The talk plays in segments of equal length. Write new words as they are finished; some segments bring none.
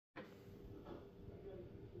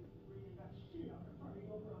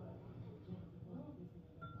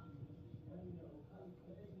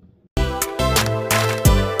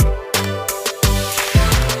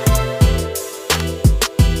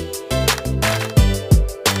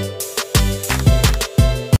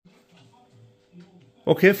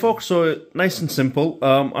Okay folks, so nice and simple.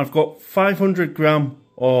 I've got 500 gram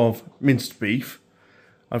of minced beef.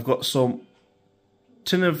 I've got some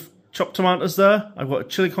tin of chopped tomatoes there. I've got a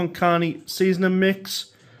Chilli Con Carne seasoning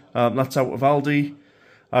mix. That's out of Aldi.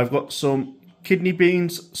 I've got some kidney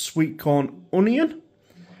beans, sweet corn, onion.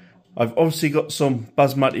 I've obviously got some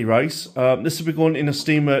basmati rice. This will be going in a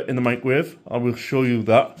steamer in the microwave. I will show you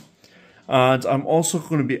that. And I'm also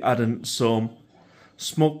going to be adding some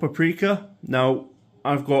smoked paprika. Now,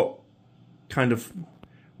 I've got kind of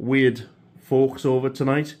weird forks over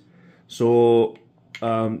tonight. So,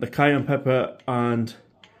 the cayenne pepper and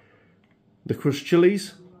the crushed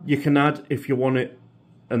chilies, you can add if you want it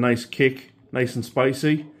a nice kick, nice and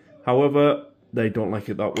spicy. However, they don't like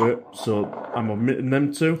it that way, so I'm omitting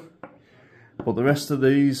them too. But the rest of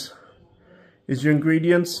these is your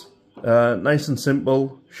ingredients. Nice and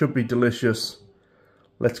simple, should be delicious.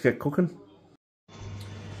 Let's get cooking.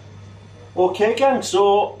 Okay gang,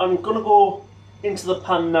 so I'm going to go into the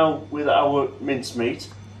pan now with our mincemeat.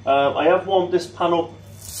 I have warmed this pan up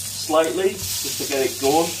slightly just to get it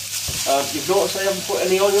going. You've noticed I haven't put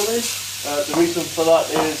any oil in. The reason for that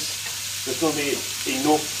is there's going to be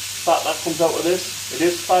enough fat that comes out of this. It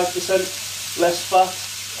is 5% less fat,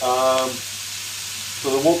 so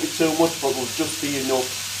there won't be too much, but will just be enough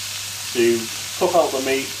to cook out the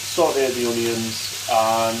meat, saute the onions,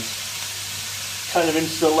 and kind of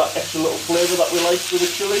instill that extra little flavour that we like with the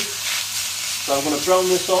chilli. So I'm going to brown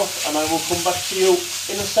this off and I will come back to you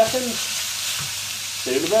in a second.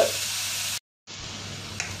 See you in a bit.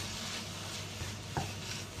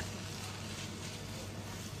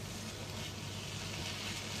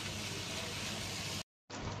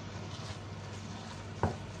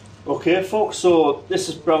 Okay folks, so this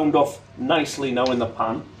is browned off nicely now in the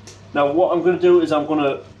pan. Now what I'm going to do is I'm going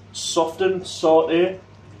to saute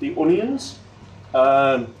the onions.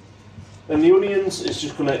 And the onions is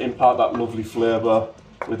just going to impart that lovely flavour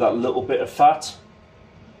with that little bit of fat.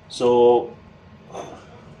 So,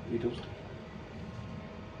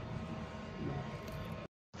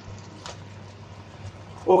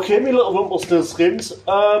 okay, my little Rumpelstiltskins.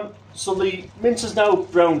 So the mince is now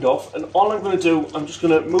browned off, and all I'm going to do, I'm just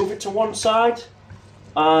going to move it to one side,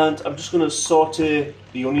 and I'm just going to saute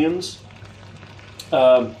the onions.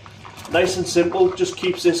 Nice and simple, just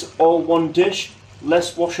keeps this all one dish.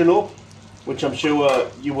 Less washing up, which I'm sure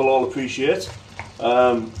you will all appreciate,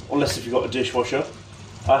 unless if you've got a dishwasher.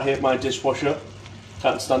 I hate my dishwasher,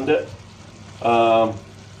 can't stand it. But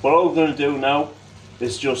all we're going to do now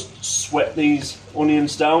is just sweat these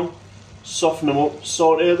onions down, soften them up,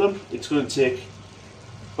 saute them. It's going to take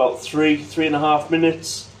about 3.5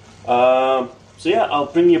 minutes. So yeah, I'll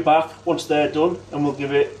bring you back once they're done and we'll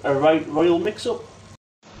give it a right royal mix up.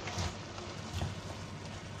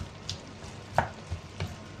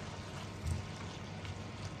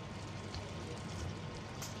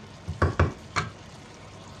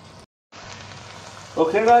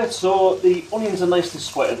 Okay guys, so the onions are nicely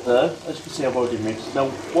sweated there. As you can see, I've already mixed. Now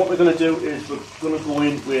what we're going to do is we're going to go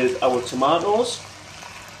in with our tomatoes.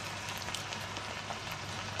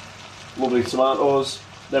 Lovely tomatoes.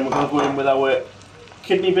 Then we're going to go in with our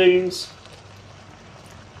kidney beans.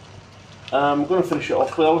 We're going to finish it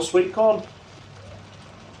off with our sweet corn.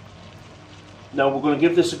 Now we're going to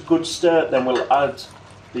give this a good stir, then we'll add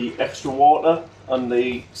the extra water and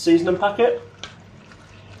the seasoning packet.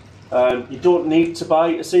 You don't need to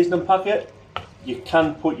buy a seasoning packet. You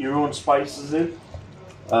can put your own spices in.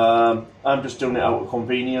 I'm just doing it out of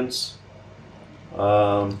convenience.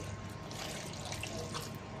 And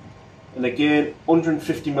again,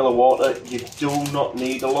 150 ml of water. You do not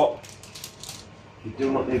need a lot. You do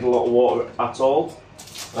not need a lot of water at all.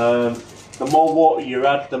 The more water you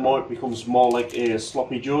add, the more it becomes more like a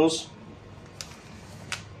sloppy joes,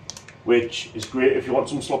 which is great if you want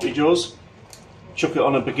some sloppy joes. Chuck it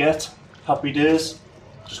on a baguette, happy days.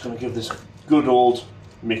 Just going to give this a good old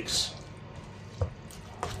mix.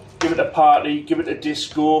 Give it a party, give it a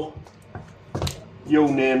disco, you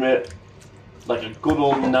name it, like a good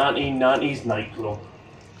old 1990s nightclub.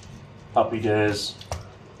 Happy days.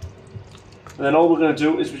 And then all we're going to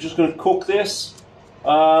do is we're just going to cook this,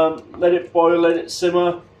 let it boil, let it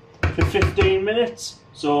simmer for 15 minutes.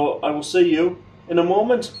 So I will see you in a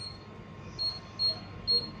moment.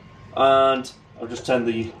 And I'll just turn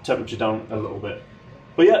the temperature down a little bit.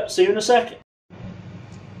 But yeah, see you in a sec.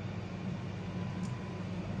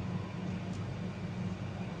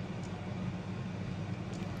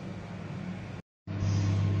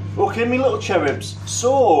 Okay, my little cherubs.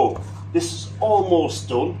 So, this is almost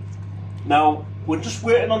done. Now, we're just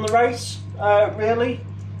waiting on the rice, really.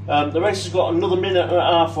 The rice has got another minute and a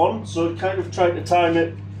half on, so I kind of tried to time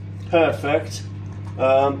it perfect.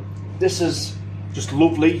 This is just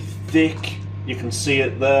lovely, thick. You can see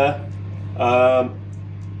it there.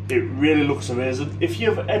 It really looks amazing. If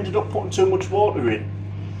you've ended up putting too much water in,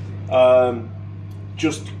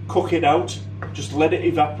 just cook it out. Just let it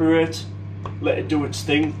evaporate. Let it do its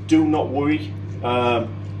thing. Do not worry.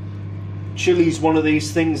 Chili is one of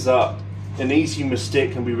these things that an easy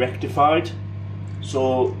mistake can be rectified.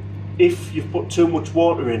 So if you've put too much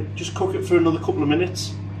water in, just cook it for another couple of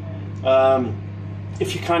minutes.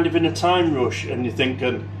 If you're kind of in a time rush and you're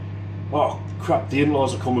thinking, oh crap, the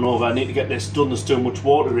in-laws are coming over, I need to get this done, there's too much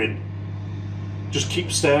water in, just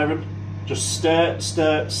keep stirring. Just stir,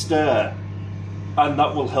 stir, stir, and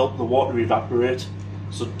that will help the water evaporate.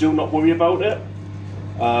 So do not worry about it.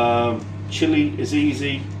 Chili is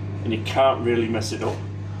easy and you can't really mess it up.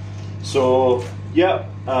 So yeah,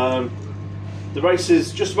 the rice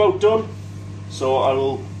is just about done, so I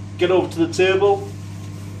will get over to the table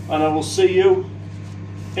and I will see you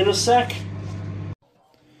in a sec.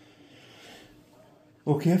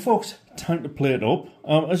 Okay folks, time to plate up.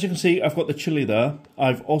 As you can see, I've got the chili there.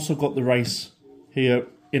 I've also got the rice here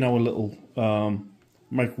in our little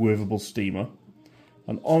microwavable steamer.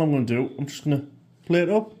 And all I'm going to do, I'm just going to plate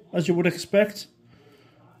up as you would expect.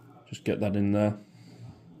 Just get that in there.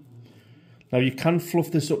 Now you can fluff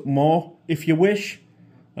this up more if you wish.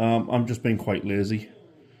 I'm just being quite lazy,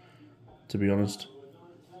 to be honest.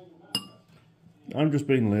 I'm just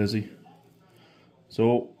being lazy.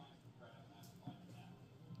 So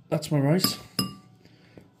that's my rice.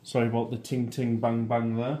 Sorry about the ting ting bang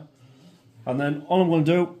bang there. And then all I'm going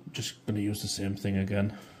to do, just going to use the same thing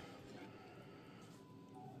again.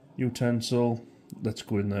 Utensil. Let's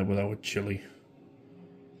go in there with our chili.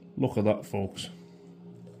 Look at that, folks.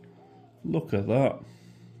 Look at that.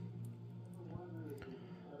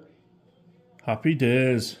 Happy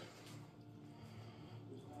days.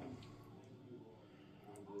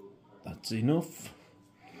 That's enough.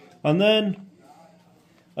 And then,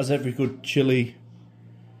 as every good chili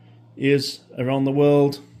is around the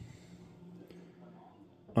world,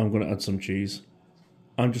 I'm going to add some cheese.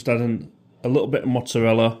 I'm just adding a little bit of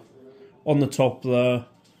mozzarella on the top there,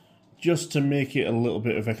 just to make it a little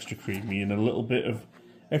bit of extra creamy and a little bit of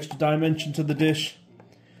extra dimension to the dish.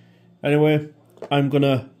 Anyway, I'm going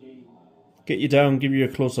to get you down, give you a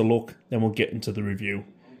closer look, then we'll get into the review.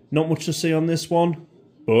 Not much to see on this one,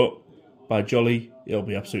 but by jolly, it'll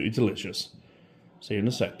be absolutely delicious. See you in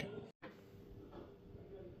a sec.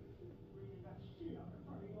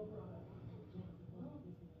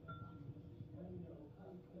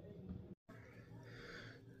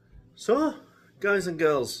 So, guys and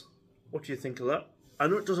girls, what do you think of that? I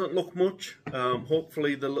know it doesn't look much.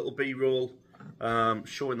 Hopefully the little B-roll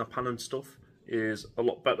showing the pan and stuff is a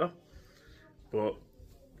lot better. But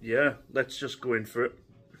yeah, let's just go in for it.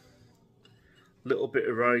 Little bit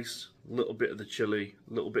of rice, little bit of the chili,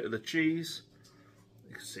 little bit of the cheese.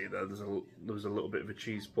 You can see there, there was a little bit of a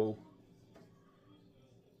cheese pull.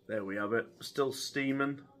 There we have it. Still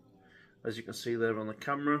steaming, as you can see there on the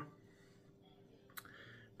camera.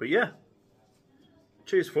 But yeah,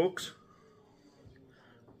 cheers folks.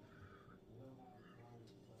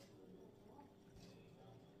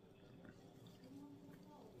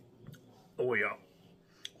 Oh yeah.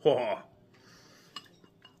 Oh.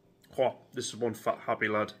 Oh, this is one fat happy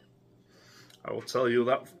lad. I will tell you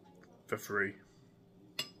that for free.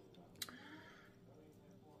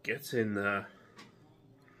 Get in there.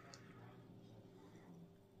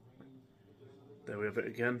 There we have it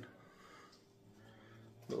again.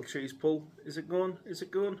 Little cheese pull. Is it gone? Is it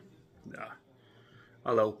gone? Nah.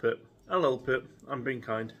 I'll help it. I'll help it. I'm being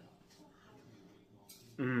kind.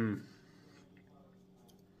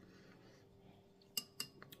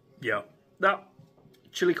 Yeah. That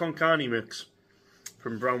Chilli Con Carne mix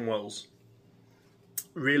from Brownwell's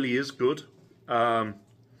really is good.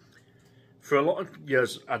 For a lot of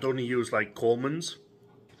years, I'd only use like Coleman's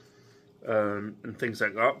and things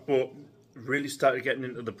like that, but really started getting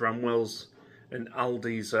into the Brownwell's and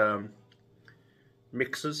Aldi's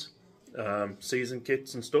mixers, season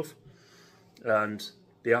kits and stuff, and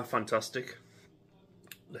they are fantastic.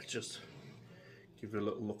 Let's just give you a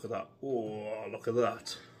little look at that. Oh, look at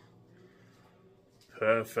that.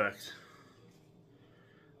 Perfect.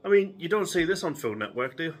 I mean, you don't see this on Food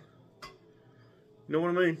Network, do you? You know what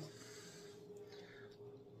I mean?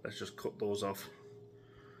 Let's just cut those off.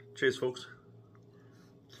 Cheers, folks.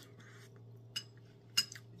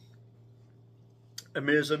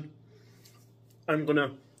 Amazing. I'm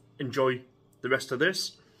gonna enjoy the rest of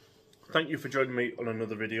this. Thank you for joining me on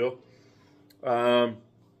another video. I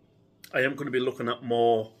am going to be looking at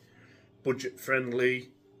more budget friendly,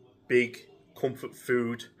 big comfort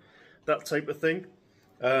food, that type of thing.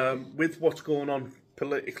 with what's going on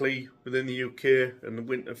politically within the UK and the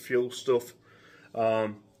winter fuel stuff,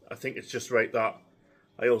 I think it's just right that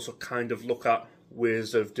I also kind of look at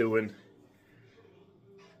ways of doing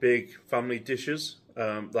big family dishes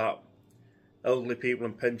that elderly people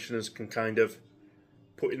and pensioners can kind of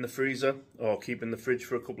put in the freezer or keep in the fridge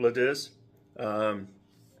for a couple of days.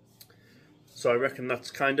 So I reckon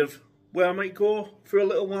that's kind of where I might go for a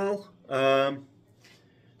little while.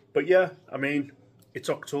 But yeah, I mean, it's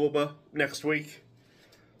October next week,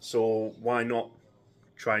 so why not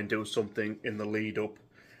try and do something in the lead up?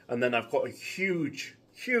 And then I've got a huge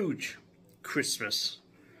Christmas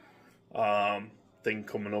thing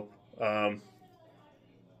coming up.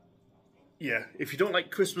 Yeah, if you don't like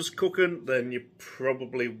Christmas cooking, then you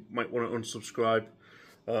probably might want to unsubscribe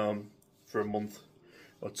for a month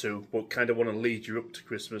or two, but kind of want to lead you up to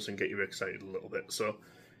Christmas and get you excited a little bit. So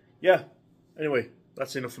yeah, anyway,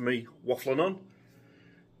 that's enough for me waffling on.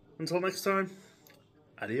 Until next time,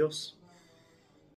 adios.